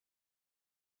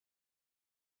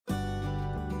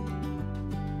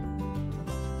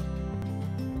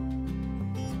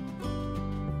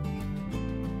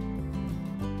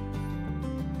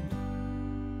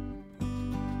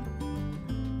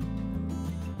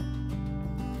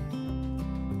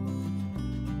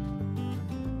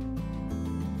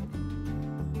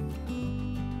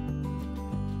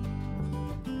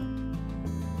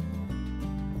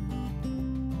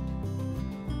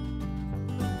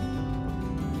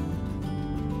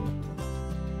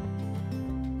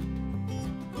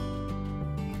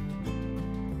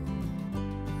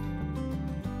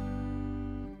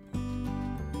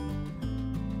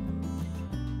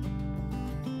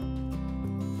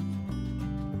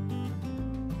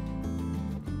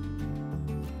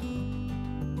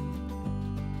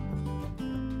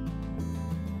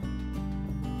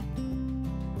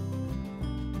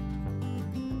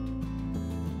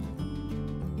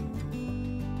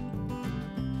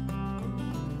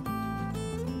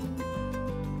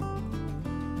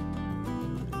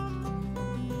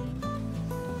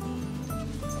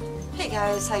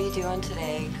guys, how you doing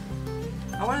today?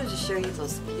 I wanted to show you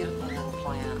this beautiful little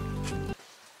plant.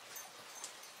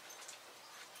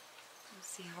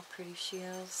 See how pretty she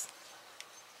is?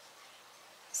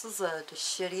 This is a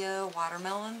Dishidia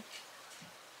watermelon.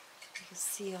 You can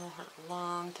see all her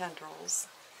long tendrils.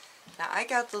 Now I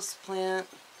got this plant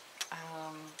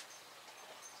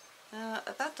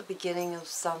about the beginning of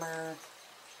summer,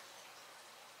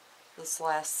 this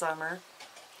last summer,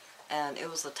 and it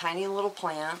was a tiny little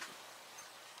plant.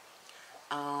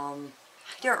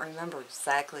 I don't remember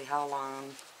exactly how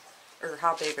long or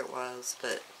how big it was,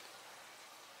 but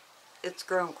it's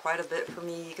grown quite a bit for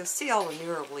me. You can see all the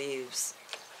newer leaves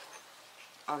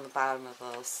on the bottom of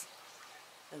this,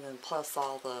 and then plus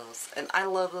all those. And I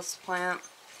love this plant.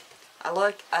 I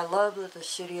love the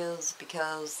Dishidias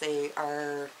because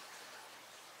they're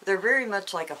very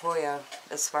much like a Hoya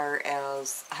as far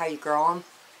as how you grow them.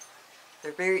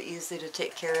 They're very easy to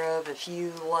take care of. If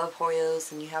you love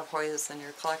Hoyas and you have Hoyas in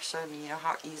your collection, you know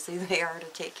how easy they are to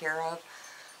take care of.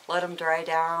 Let them dry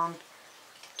down,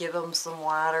 give them some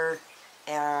water,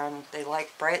 and they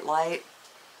like bright light.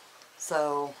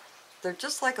 So they're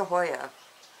just like a Hoya.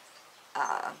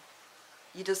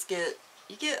 You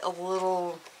get a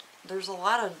little, there's a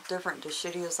lot of different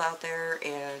Dishidias out there,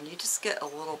 and you just get a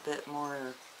little bit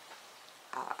more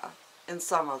in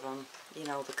some of them, you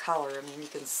know, the color. I mean, you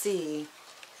can see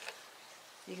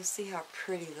how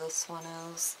pretty this one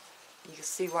is. You can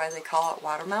see why they call it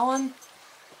watermelon,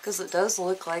 because it does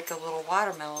look like a little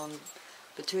watermelon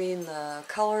between the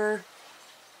color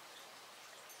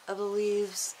of the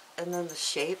leaves and then the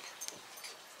shape,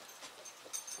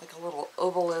 like a little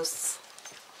ovalus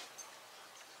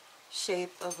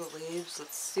shape of the leaves.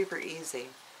 It's super easy.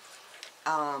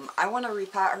 I want to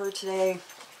repot her today.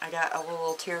 I got a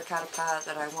little terracotta pot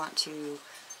that I want to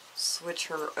switch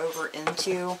her over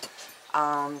into.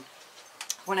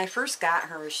 When I first got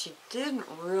her, she didn't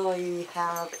really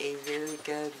have a very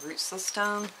good root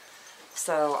system,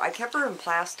 so I kept her in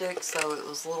plastic so it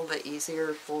was a little bit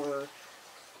easier for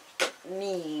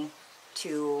me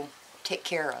to take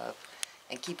care of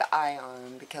and keep an eye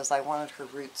on, because I wanted her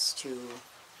roots to,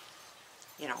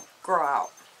 you know, grow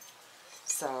out.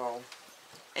 So,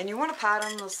 and you want to pot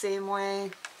them the same way.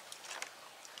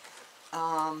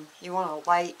 You want a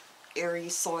light, airy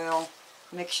soil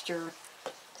mixture,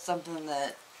 something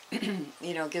that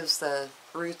you know, gives the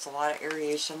roots a lot of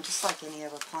aeration, just like any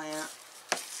other plant.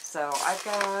 So I've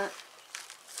got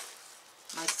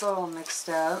my soil mixed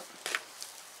up.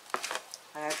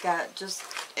 I've got just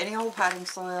any old potting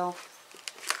soil.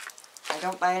 I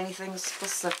don't buy anything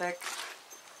specific.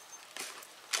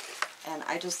 And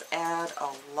I just add a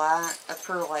lot of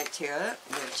perlite to it,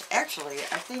 which actually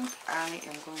I think I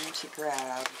am going to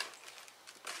grab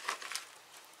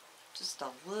just a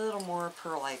little more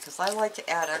perlite, because I like to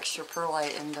add extra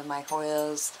perlite into my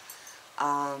Hoyas,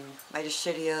 my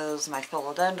Dishidias, my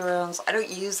philodendrons. I don't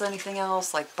use anything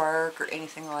else like bark or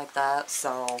anything like that,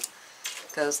 so,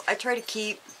 because I try to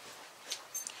keep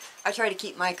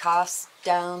my costs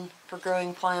down for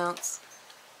growing plants.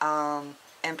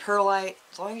 And perlite,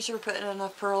 as long as you're putting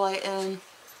enough perlite in,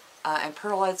 and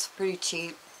perlite's pretty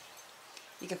cheap.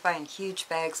 You can find huge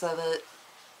bags of it,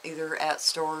 either at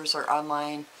stores or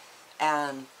online,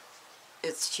 and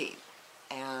it's cheap.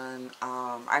 And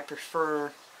I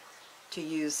prefer to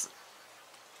use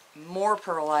more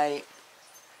perlite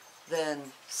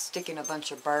than sticking a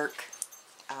bunch of bark,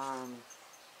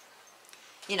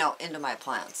 you know, into my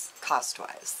plants,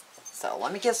 cost-wise. So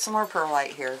let me get some more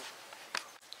perlite here.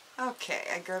 Okay,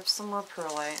 I grabbed some more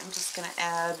perlite. I'm just going to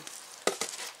add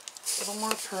a little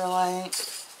more perlite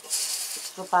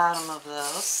to the bottom of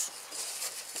this.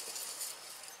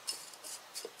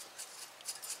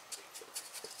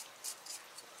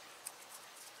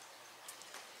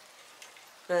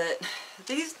 But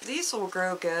these will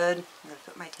grow good. I'm going to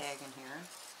put my tag in here.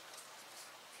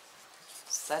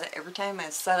 Set it, every time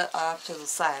I set it off to the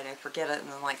side, I forget it,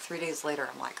 and then like 3 days later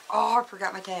I'm like, oh, I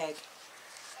forgot my tag.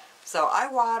 So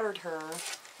I watered her.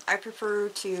 I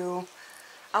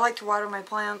like to water my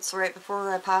plants right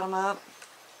before I pot them up.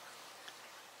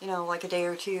 You know, like a day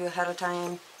or two ahead of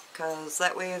time, because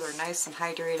that way they're nice and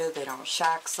hydrated. They don't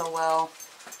shock so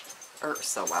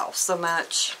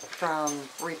much from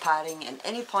repotting. And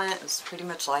any plant is pretty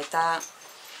much like that.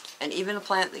 And even a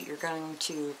plant that you're going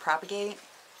to propagate,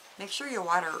 make sure you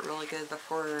water it really good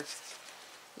before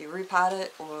you repot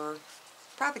it or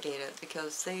propagate it,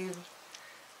 because they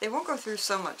won't go through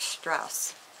so much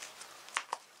stress.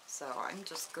 So I'm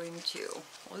just going to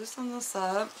loosen this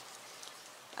up.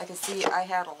 I can see I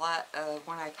had a lot of,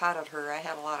 when I potted her, I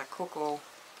had a lot of cocoa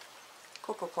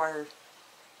coir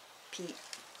peat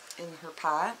in her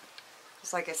pot.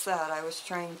 Because like I said, I was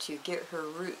trying to get her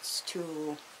roots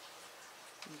to,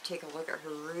 take a look at her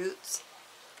roots.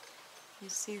 You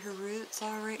see her roots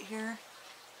all right here?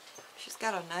 She's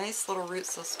got a nice little root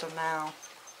system now.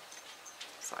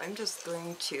 So I'm just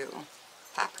going to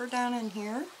pop her down in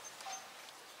here.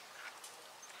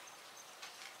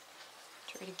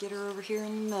 Try to get her over here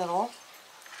in the middle.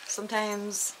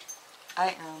 Sometimes I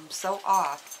am so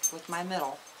off with my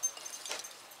middle.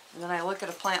 And then I look at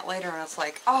a plant later and it's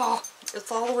like, oh,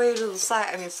 it's all the way to the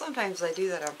side. I mean, sometimes I do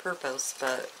that on purpose,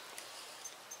 but,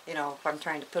 you know, if I'm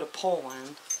trying to put a pole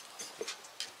in.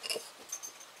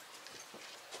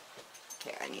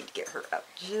 Okay, I need to get her up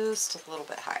just a little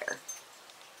bit higher.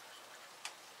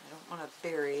 I don't want to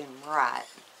bury and rot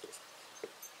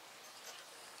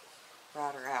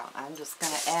her out. I'm just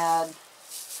going to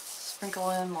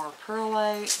sprinkle in more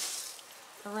perlite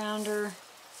around her.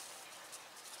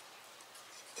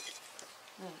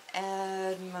 And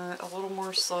add a little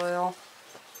more soil.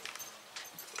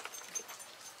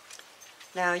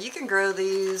 Now you can grow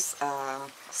these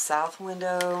south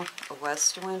window, a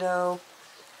west window,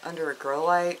 under a grow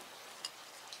light.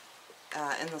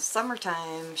 In the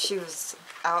summertime, she was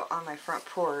out on my front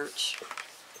porch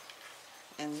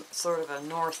in sort of a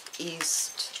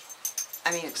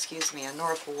a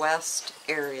northwest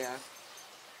area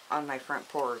on my front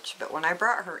porch. But when I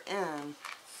brought her in,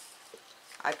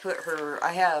 I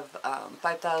have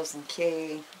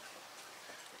 5000K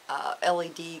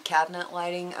LED cabinet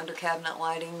lighting, under cabinet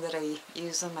lighting that I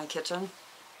use in my kitchen.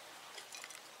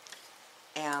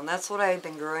 And that's what I've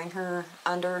been growing her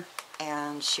under,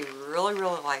 and she really,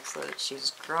 really likes it.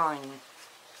 She's growing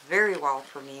very well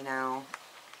for me now,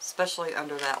 especially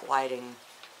under that lighting,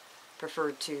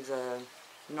 preferred to the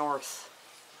north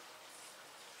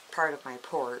part of my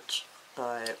porch.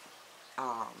 But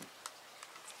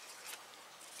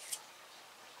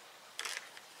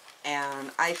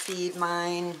and I feed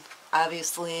mine,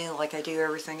 obviously, like I do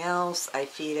everything else. I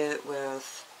feed it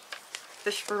with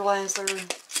fish fertilizer,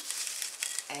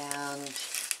 and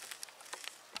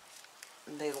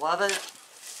they love it.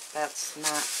 That's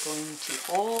not going to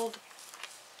hold.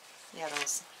 Yeah, it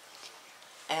is.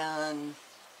 And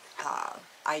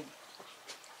I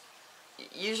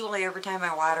usually every time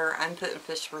I water, I'm putting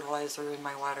fish fertilizer in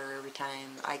my water every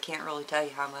time. I can't really tell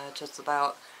you how much. It's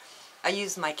about, I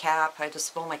use my cap. I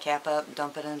just fill my cap up and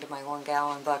dump it into my 1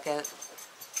 gallon bucket,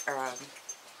 or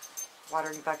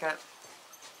watering bucket.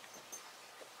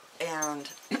 And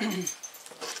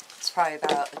it's probably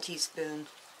about a teaspoon.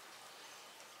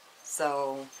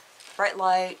 So, bright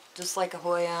light, just like a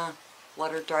Hoya.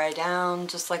 Let her dry down,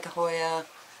 just like a Hoya.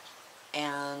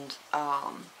 And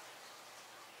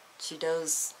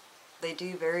they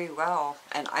do very well.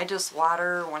 And I just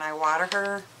water, when I water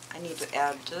her, I need to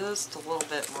add just a little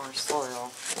bit more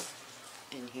soil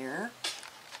in here.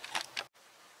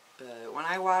 But when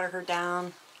I water her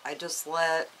down, I just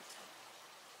let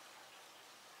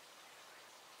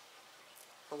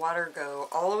the water go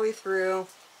all the way through.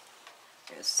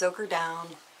 Soak her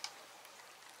down,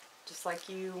 just like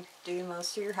you do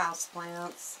most of your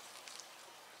houseplants.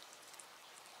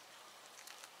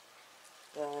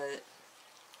 But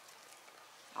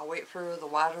I'll wait for the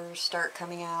water to start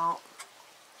coming out.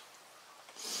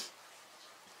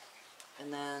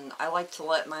 And then I like to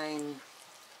let mine,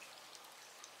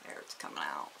 there, it's coming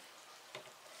out.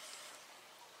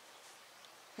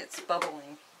 It's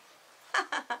bubbling.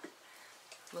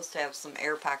 Must have some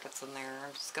air pockets in there.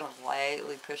 I'm just going to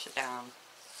lightly push it down.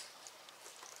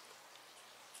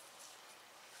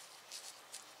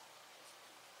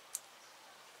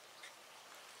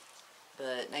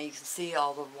 But now you can see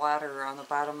all the water on the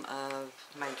bottom of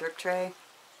my drip tray.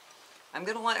 I'm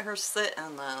going to let her sit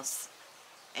in this,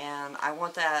 and I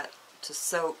want that to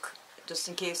soak just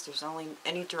in case there's only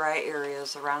any dry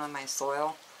areas around in my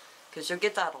soil, because you'll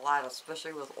get that a lot,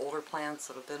 especially with older plants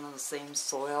that have been in the same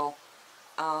soil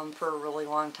for a really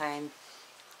long time.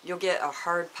 You'll get a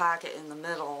hard pocket in the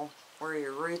middle where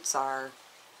your roots are,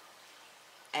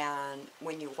 and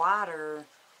when you water,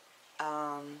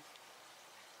 the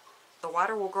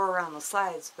water will go around the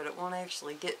sides, but it won't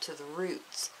actually get to the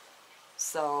roots.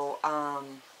 So,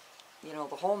 you know,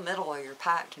 the whole middle of your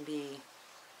pot can be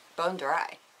bone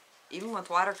dry. Even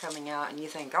with water coming out and you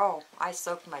think, oh, I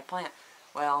soaked my plant.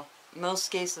 Well, in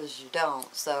most cases you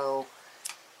don't. So,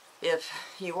 if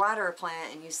you water a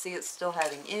plant and you see it's still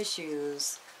having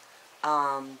issues,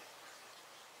 you're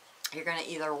going to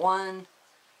either, one,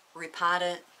 repot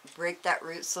it, break that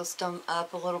root system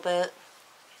up a little bit,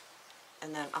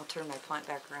 and then I'll turn my plant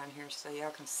back around here so y'all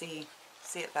can see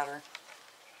it better.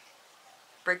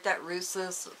 Break that root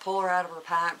system, pull her out of her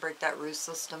pot, break that root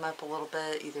system up a little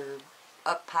bit, either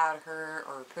up pot her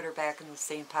or put her back in the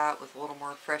same pot with a little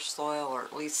more fresh soil, or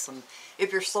at least some,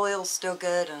 if your soil's still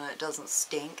good and it doesn't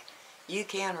stink, you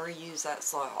can reuse that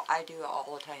soil. I do it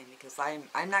all the time because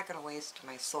I'm not going to waste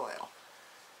my soil.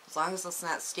 As long as it's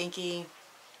not stinky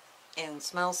and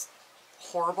smells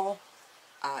horrible,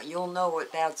 you'll know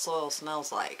what bad soil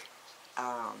smells like.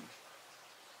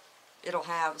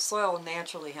 Soil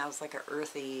naturally has like a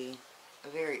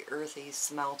very earthy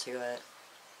smell to it.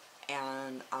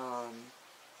 And,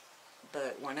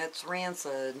 but when it's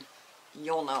rancid,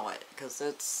 you'll know it, because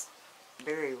it's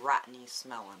very rotteny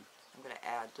smelling. I'm going to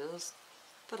add just,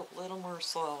 put a little more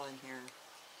soil in here.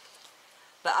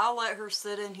 But I'll let her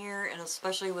sit in here, and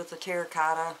especially with the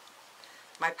terracotta,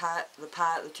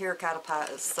 the terracotta pot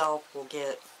itself will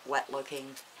get wet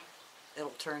looking.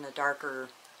 It'll turn a darker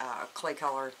clay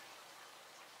color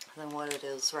than what it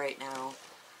is right now.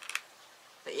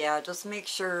 But yeah, just make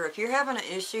sure, if you're having an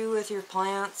issue with your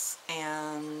plants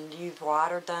and you've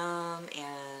watered them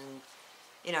and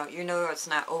you know it's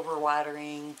not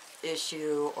overwatering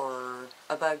issue or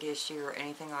a bug issue or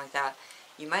anything like that,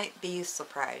 you might be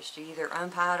surprised. You either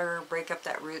unpot her, break up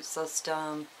that root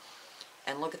system,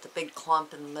 and look at the big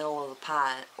clump in the middle of the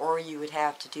pot, or you would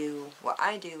have to do what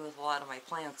I do with a lot of my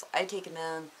plants. I take them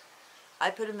in, I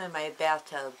put them in my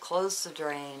bathtub, close the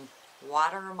drain,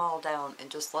 water them all down, and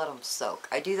just let them soak.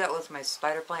 I do that with my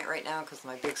spider plant right now because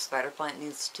my big spider plant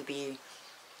needs to be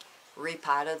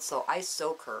repotted, so I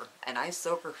soak her, and I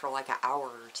soak her for like an hour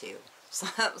or two,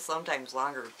 sometimes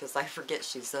longer, because I forget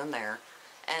she's in there,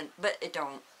 but it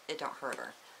don't hurt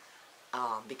her,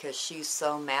 because she's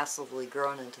so massively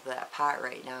grown into that pot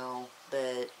right now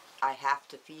that I have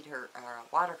to feed her,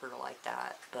 water her like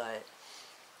that. But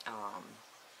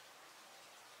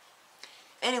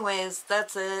anyways,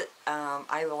 that's it.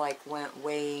 I went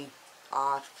way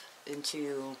off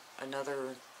into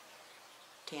another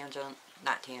tangent,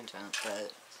 not tangent,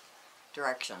 but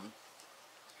direction.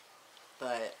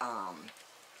 But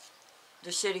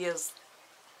Dishidias,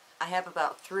 I have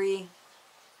about 3,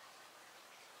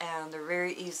 and they're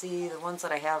very easy. The ones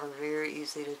that I have are very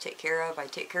easy to take care of. I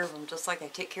take care of them just like I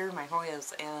take care of my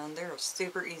Hoyas, and they're a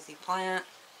super easy plant.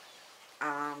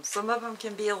 Some of them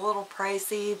can be a little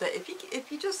pricey, but if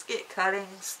you just get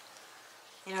cuttings,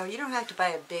 you don't have to buy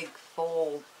a big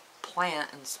full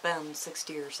plant and spend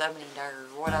 $60 or $70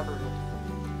 or whatever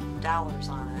dollars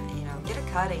on it. Get a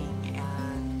cutting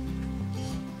and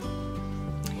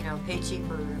pay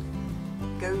cheaper,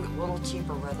 go a little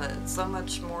cheaper with it. It's so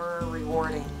much more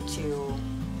rewarding to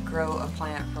grow a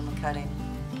plant from a cutting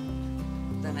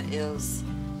than it is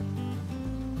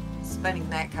spending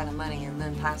that kind of money and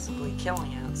then possibly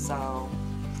killing it. So,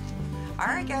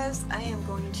 alright guys, I am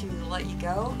going to let you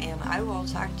go, and I will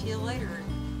talk to you later.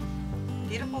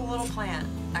 Beautiful little plant.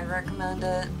 I recommend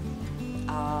it.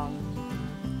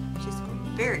 She's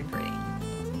very pretty.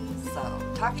 So,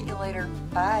 talk to you later.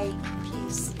 Bye.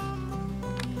 Peace.